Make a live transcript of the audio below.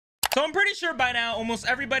So I'm pretty sure by now almost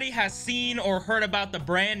everybody has seen or heard about the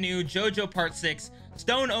brand new JoJo Part 6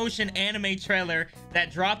 Stone Ocean anime trailer that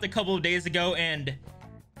dropped a couple of days ago, and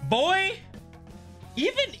boy,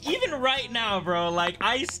 even right now, bro, like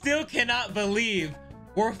I still cannot believe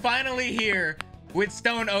we're finally here with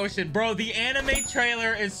Stone Ocean, bro. The anime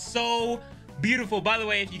trailer is so beautiful. By the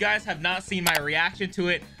way, if you guys have not seen my reaction to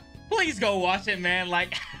it, please go watch it, man.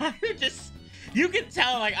 Like you can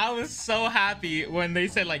tell, like I was so happy when they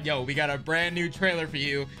said like, yo, we got a brand new trailer for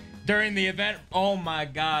you during the event. Oh my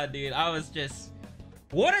god, dude, I was just,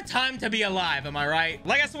 what a time to be alive, am I right?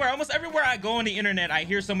 Like I swear, almost everywhere I go on the internet, I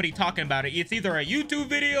hear somebody talking about it. It's either a YouTube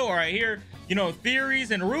video or I hear, you know,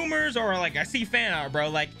 theories and rumors, or like I see fan art, bro.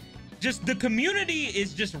 Like just the community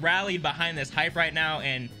is just rallied behind this hype right now,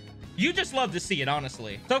 and you just love to see it,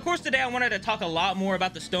 honestly. So of course today I wanted to talk a lot more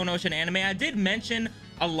about the Stone Ocean anime. I did mention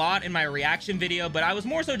a lot in my reaction video, but I was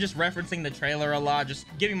more so just referencing the trailer a lot, just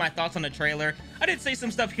giving my thoughts on the trailer. I did say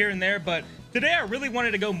some stuff here and there, but today I really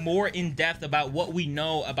wanted to go more in depth about what we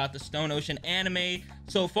know about the Stone Ocean anime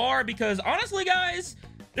so far, because honestly guys,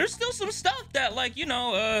 there's still some stuff that, like, you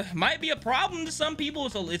know, might be a problem to some people.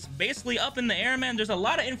 So it's basically up in the air, man. There's a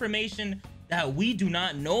lot of information that we do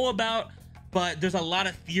not know about, but there's a lot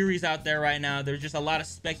of theories out there right now. There's just a lot of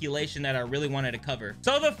speculation that I really wanted to cover.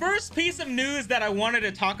 So the first piece of news that I wanted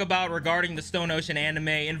to talk about regarding the Stone Ocean anime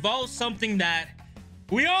involves something that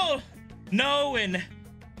we all know and,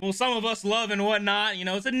 well, some of us love and whatnot. You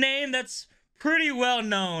know, it's a name that's pretty well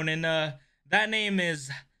known, and that name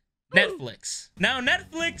is Netflix. Now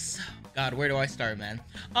Netflix, god, where do I start, man?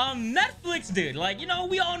 Netflix, dude, like, you know,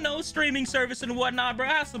 we all know streaming service and whatnot, bro. It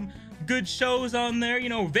has some good shows on there, you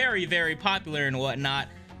know, very, very popular and whatnot.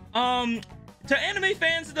 To anime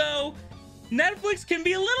fans though, Netflix can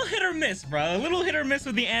be a little hit or miss, bro. A little hit or miss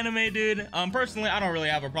with the anime, dude. Personally, I don't really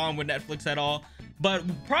have a problem with Netflix at all, but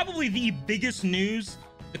probably the biggest news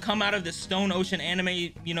to come out of the Stone Ocean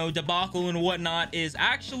anime, you know, debacle and whatnot is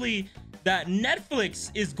actually that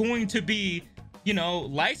Netflix is going to be, you know,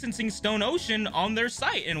 licensing Stone Ocean on their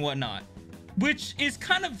site and whatnot, which is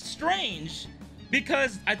kind of strange,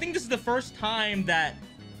 because I think this is the first time that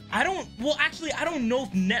I don't know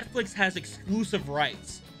if Netflix has exclusive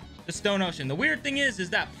rights to Stone Ocean. The weird thing is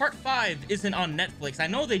that part 5 isn't on Netflix. I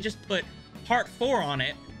know they just put part 4 on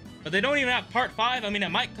it, but they don't even have part 5. I mean, it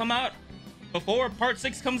might come out before part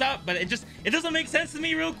 6 comes out, but it doesn't make sense to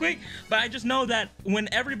me real quick. But I just know that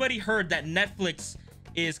when everybody heard that Netflix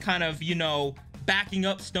is kind of, you know, backing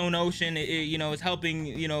up Stone Ocean, you know, is helping,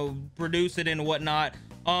 you know, produce it and whatnot,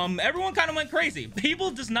 everyone kind of went crazy.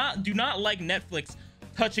 People do not like Netflix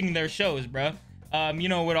touching their shows, bro. You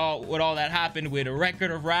know, with all that happened with a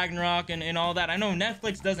Record of Ragnarok and all that. I know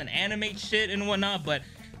Netflix doesn't animate shit and whatnot, but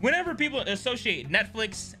whenever people associate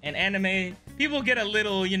Netflix and anime, people get a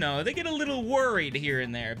little, you know, they get a little worried here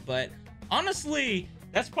and there. But honestly,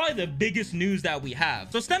 that's probably the biggest news that we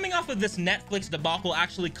have. So stemming off of this Netflix debacle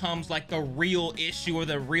actually comes like the real issue or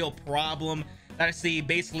the real problem that I see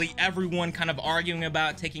basically everyone kind of arguing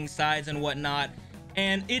about, taking sides and whatnot.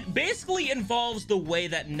 And it basically involves the way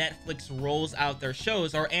that Netflix rolls out their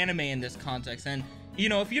shows, or anime in this context. And, you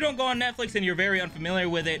know, if you don't go on Netflix and you're very unfamiliar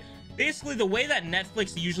with it, basically the way that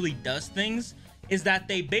Netflix usually does things is that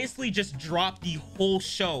they basically just drop the whole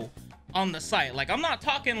show on the site. Like, I'm not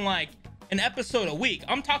talking like an episode a week.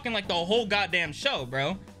 I'm talking like the whole goddamn show,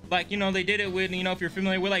 bro. Like, you know, they did it with, you know, if you're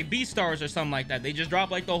familiar with like Beastars or something like that, they just drop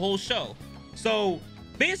like the whole show. So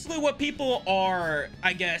basically what people are,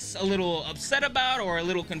 I guess, a little upset about or a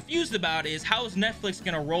little confused about is, how is Netflix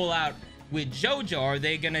gonna roll out with JoJo? Are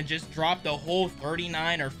they gonna just drop the whole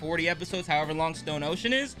 39 or 40 episodes, however long Stone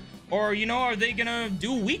Ocean is? Or, you know, are they gonna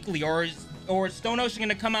do weekly, or is Stone Ocean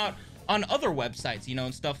gonna come out on other websites, you know,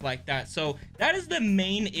 and stuff like that? So that is the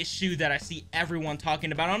main issue that I see everyone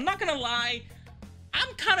talking about. I'm not gonna lie,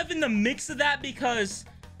 I'm kind of in the mix of that, because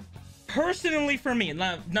personally for me,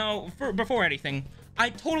 before anything, I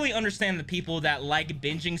totally understand the people that like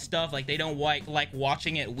binging stuff, like they don't like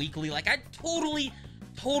watching it weekly. Like, I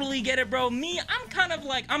totally get it, bro. Me, I'm kind of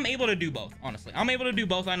like, I'm able to do both, honestly. I'm able to do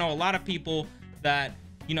both. I know a lot of people that,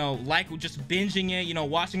 you know, like just binging it, you know,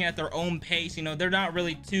 watching it at their own pace. You know, they're not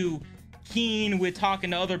really too keen with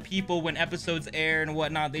talking to other people when episodes air and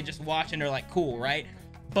whatnot. They just watch and they're like, cool, right?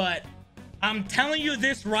 But I'm telling you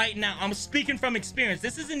this right now, I'm speaking from experience.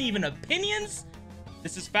 This isn't even opinions,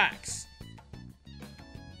 this is facts,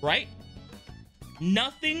 right?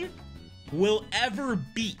 Nothing will ever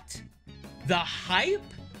beat the hype,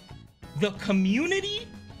 the community,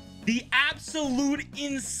 the absolute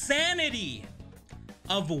insanity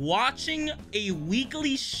of watching a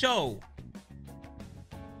weekly show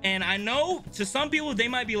And I know to some people, they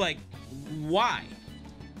might be like, why?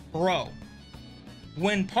 Bro,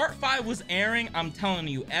 when part 5 was airing, I'm telling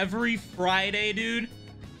you, every Friday, dude,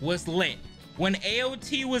 was lit. When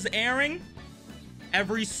AOT was airing,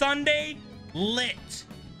 every Sunday, lit.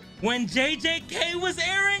 When JJK was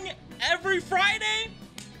airing, every Friday,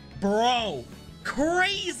 bro,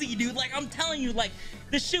 crazy, dude. Like, I'm telling you, like,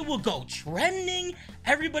 this shit will go trending.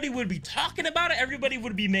 Everybody would be talking about it. Everybody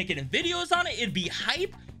would be making videos on it. It'd be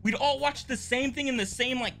hype. We'd all watch the same thing in the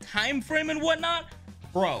same, like, time frame and whatnot.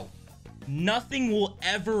 Bro, nothing will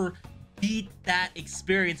ever beat that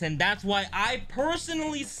experience. And that's why I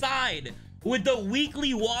personally side with the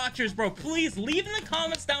weekly watchers, bro. Please leave in the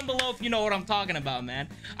comments down below if you know what I'm talking about, man.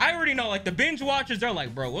 I already know, like, the binge watchers, they're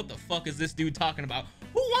like, bro, what the fuck is this dude talking about?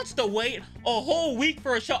 Who wants to wait a whole week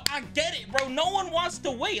for a show? I get it, bro. No one wants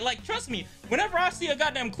to wait. Like, trust me, whenever I see a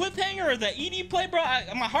goddamn cliffhanger or the ED play, bro,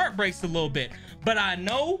 my heart breaks a little bit. But I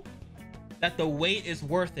know that the wait is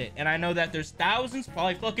worth it. And I know that there's thousands,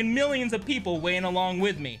 probably fucking millions of people waiting along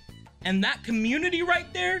with me. And that community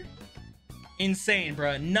right there, insane,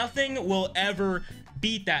 bro. Nothing will ever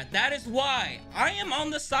beat that. That is why I am on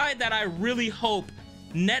the side that I really hope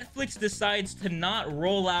Netflix decides to not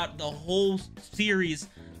roll out the whole series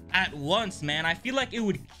at once, man. I feel like it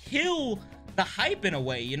would kill the hype in a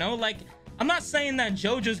way, you know? Like, I'm not saying that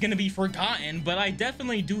JoJo's gonna be forgotten, but I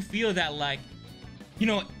definitely do feel that, like, you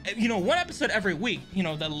know, one episode every week, you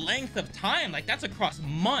know, the length of time, like, that's across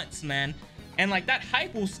months, man. And, like, that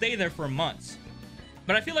hype will stay there for months.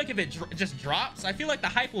 But I feel like if it just drops, I feel like the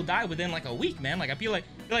hype will die within, like, a week, man. Like, I feel like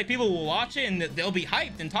people will watch it and they'll be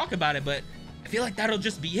hyped and talk about it, but I feel like that'll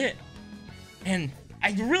just be it. And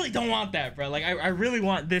I really don't want that, bro. Like, I really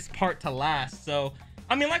want this part to last. So,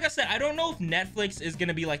 I mean, like I said, I don't know if Netflix is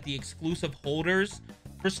gonna be, like, the exclusive holders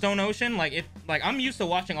for Stone Ocean. Like, I'm used to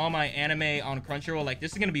watching all my anime on Crunchyroll. Like,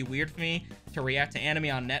 this is gonna be weird for me to react to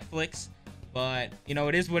anime on Netflix. But, you know,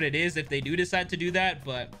 it is what it is if they do decide to do that.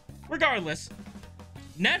 But regardless,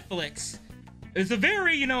 Netflix is a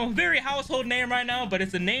very, you know, very household name right now, but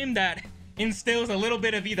it's a name that instills a little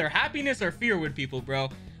bit of either happiness or fear with people, bro.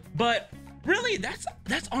 But really, that's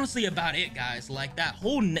honestly about it, guys. Like, that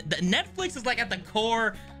whole Netflix is, like, at the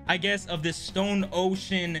core, I guess, of this Stone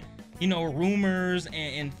Ocean, you know, rumors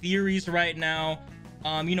and theories right now.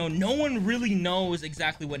 You know, no one really knows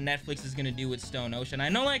exactly what Netflix is gonna do with Stone Ocean. I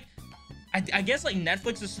know, like, I guess, like,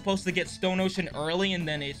 Netflix is supposed to get Stone Ocean early, and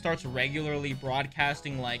then it starts regularly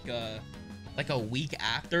broadcasting like a week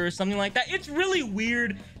after or something like that. It's really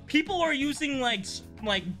weird. People are using like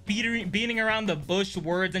beating around the bush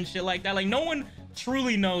words and shit like that. Like, no one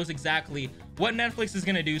truly knows exactly what Netflix is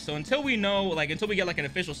gonna do. So until we know, like, until we get, like, an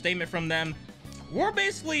official statement from them, we're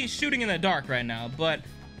basically shooting in the dark right now. But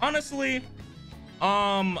honestly,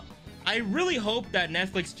 I really hope that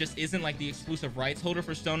Netflix just isn't, like, the exclusive rights holder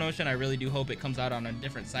for Stone Ocean. I really do hope it comes out on a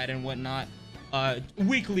different site and whatnot,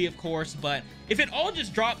 weekly, of course. But if it all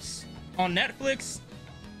just drops on Netflix,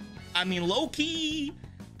 I mean, low-key,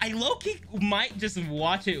 I might just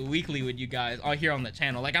watch it weekly with you guys here on the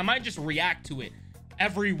channel. Like, I might just react to it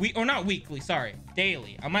every week, or not weekly, sorry,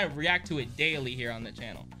 daily. I might react to it daily here on the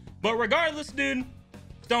channel. But regardless, dude,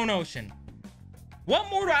 Stone Ocean. What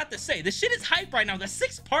more do I have to say? This shit is hype right now. The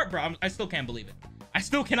 6th part, bro. I still can't believe it. I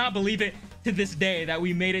still cannot believe it to this day that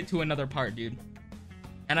we made it to another part, dude.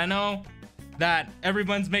 And I know that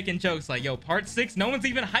everyone's making jokes like, yo, part 6? No one's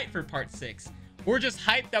even hyped for part 6. We're just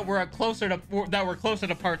hyped that we're closer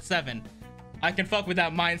to part 7. I can fuck with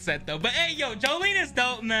that mindset though. But hey, yo, Jolyne is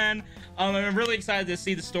dope, man. I'm really excited to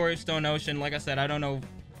see the story of Stone Ocean. Like I said, I don't know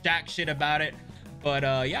jack shit about it, but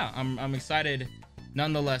yeah, I'm excited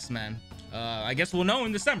nonetheless, man. I guess we'll know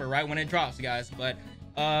in December, right, when it drops, guys. But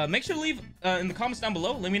make sure to leave in the comments down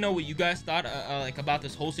below. Let me know what you guys thought like about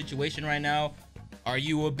this whole situation right now. Are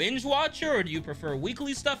you a binge watcher, or do you prefer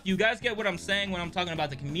weekly stuff? Do you guys get what I'm saying when I'm talking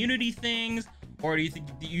about the community things, or do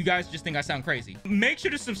you guys just think I sound crazy? Make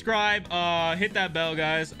sure to subscribe, hit that bell,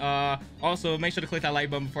 guys. Also, make sure to click that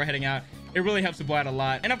like button before heading out. It really helps the boy out a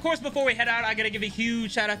lot. And of course, before we head out, I gotta give a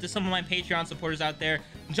huge shout out to some of my Patreon supporters out there: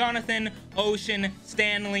 Jonathan, oShyin,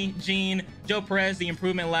 Stanley, Gene, Joe Perez, The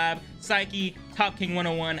Improvement Lab, Saeki, Top King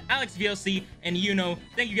 101, Alex VLC, and Yuno.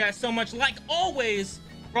 Thank you guys so much, like always,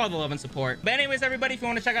 for all the love and support. But anyways, everybody, if you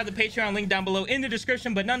want to check out the Patreon, link down below in the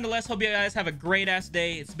description. But nonetheless, hope you guys have a great ass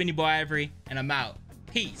day. It's been your boy Ivory, and I'm out.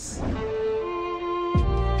 Peace.